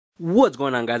What's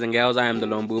going on, guys and gals? I am the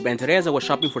Lone Boob, and today as I was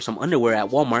shopping for some underwear at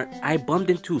Walmart, I bumped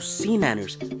into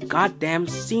SeaNanners. Goddamn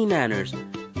SeaNanners.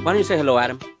 Why don't you say hello,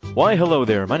 Adam? Why, hello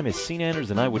there. My name is SeaNanners,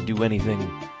 and I would do anything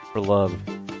for love.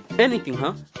 Anything,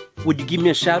 huh? Would you give me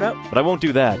a shout out? But I won't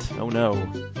do that. Oh, no.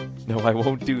 No, I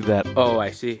won't do that. Oh, I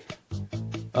see.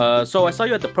 So I saw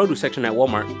you at the produce section at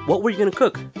Walmart. What were you gonna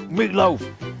cook? Meatloaf.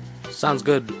 Sounds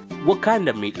good. What kind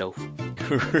of meatloaf?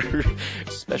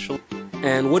 Special.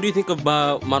 And what do you think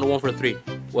about Model 143?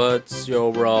 What's your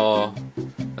overall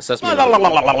assessment?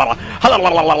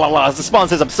 The spawn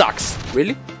system sucks.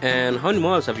 Really? And how many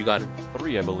models have you gotten?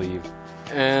 3, I believe.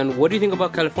 And what do you think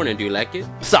about California? Do you like it?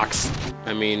 Sucks.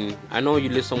 I mean, I know you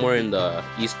live somewhere in the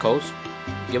East Coast.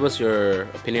 Give us your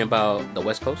opinion about the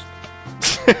West Coast.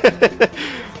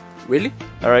 Really?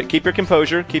 Alright, keep your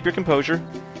composure. Keep your composure.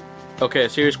 Okay, a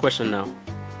serious question now.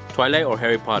 Twilight or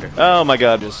Harry Potter? Oh my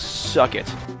god, just suck it.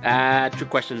 Trick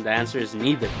question. The answer is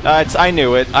neither. I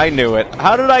knew it. I knew it.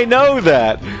 How did I know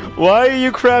that? Why are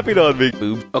you crapping on me,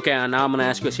 boob? Okay, and now I'm gonna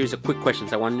ask you a series of quick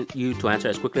questions. I want you to answer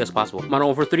as quickly as possible. Modern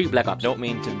Warfare 3, Black Ops. Don't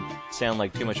mean to sound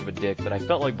like too much of a dick, but I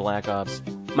felt like Black Ops.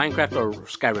 Minecraft or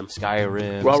Skyrim?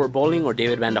 Skyrim. Robert Bowling or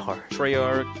David Van der Haar?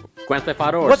 Treyarch. Grand Theft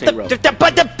Auto or Saint Row?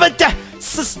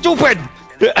 So stupid!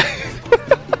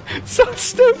 So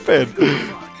stupid!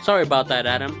 Sorry about that,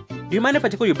 Adam. Do you mind if I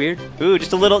tickle your beard? Ooh,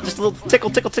 just a little tickle,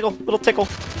 little tickle.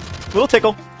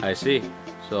 I see.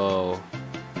 So,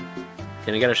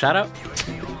 can I get a shout out?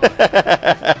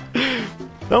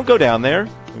 Don't go down there.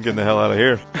 I'm getting the hell out of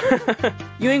here.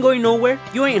 You ain't going nowhere.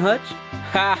 You ain't Hutch.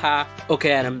 Haha.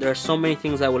 Okay, Adam, there are so many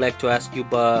things I would like to ask you,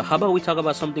 but how about we talk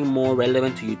about something more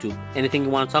relevant to YouTube? Anything you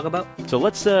want to talk about? So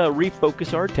let's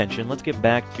refocus our attention. Let's get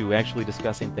back to actually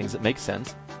discussing things that make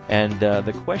sense. And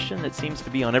the question that seems to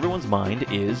be on everyone's mind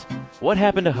is, what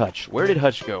happened to Hutch? Where did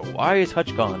Hutch go? Why is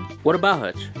Hutch gone? What about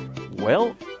Hutch?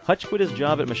 Well, Hutch quit his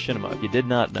job at Machinima, if you did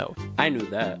not know. I knew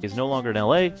that. He's no longer in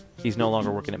LA, he's no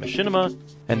longer working at Machinima,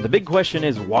 and the big question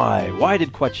is why? Why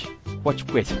did Hutch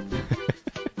quit?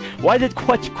 Why did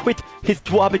Hutch quit his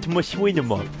job at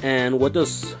Machinima? And what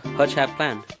does Hutch have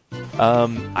planned?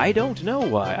 I don't know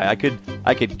why.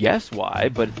 I could guess why,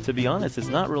 but to be honest, it's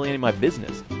not really any of my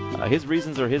business. His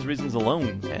reasons are his reasons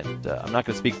alone, and I'm not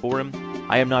going to speak for him.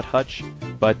 I am not Hutch,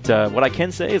 but what I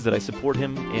can say is that I support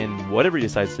him in whatever he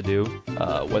decides to do,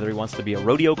 whether he wants to be a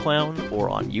rodeo clown, or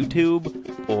on YouTube,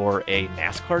 or a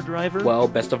NASCAR driver. Well,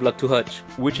 best of luck to Hutch.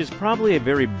 Which is probably a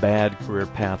very bad career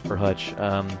path for Hutch.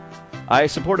 I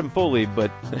support him fully,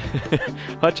 but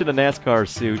Hutch in a NASCAR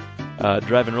suit,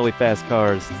 driving really fast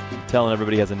cars, telling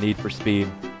everybody he has a need for speed,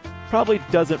 probably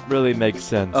doesn't really make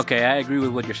sense. Okay, I agree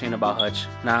with what you're saying about Hutch.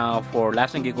 Now, for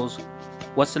laughs and giggles,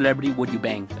 what celebrity would you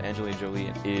bang? Angelina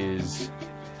Jolie is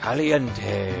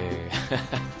caliente.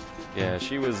 Yeah,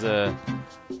 she was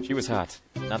hot.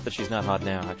 Not that she's not hot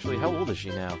now. Actually, how old is she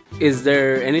now? Is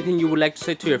there anything you would like to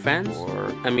say to your fans?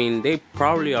 Or I mean, they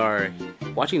probably are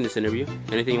watching this interview.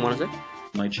 Anything you want to say?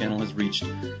 My channel has reached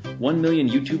 1 million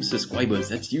YouTube subscribers.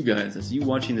 That's you guys. That's you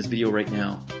watching this video right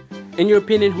now. In your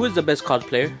opinion, who is the best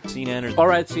cosplayer? SeaNanners.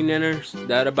 Alright, SeaNanners,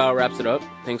 that about wraps it up.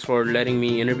 Thanks for letting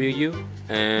me interview you.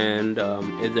 And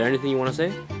is there anything you want to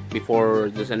say before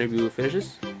this interview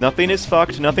finishes? Nothing is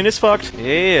fucked. Nothing is fucked.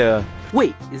 Yeah.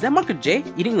 Wait, is that Marco J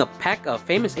eating a pack of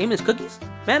famous Amos cookies?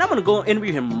 Man, I'm gonna go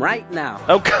interview him right now.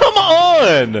 Oh, come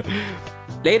on!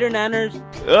 Later, Nanners.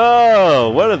 Oh,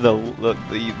 what are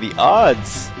the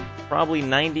odds? Probably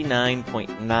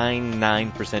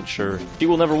 99.99% sure. She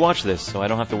will never watch this, so I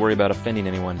don't have to worry about offending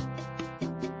anyone.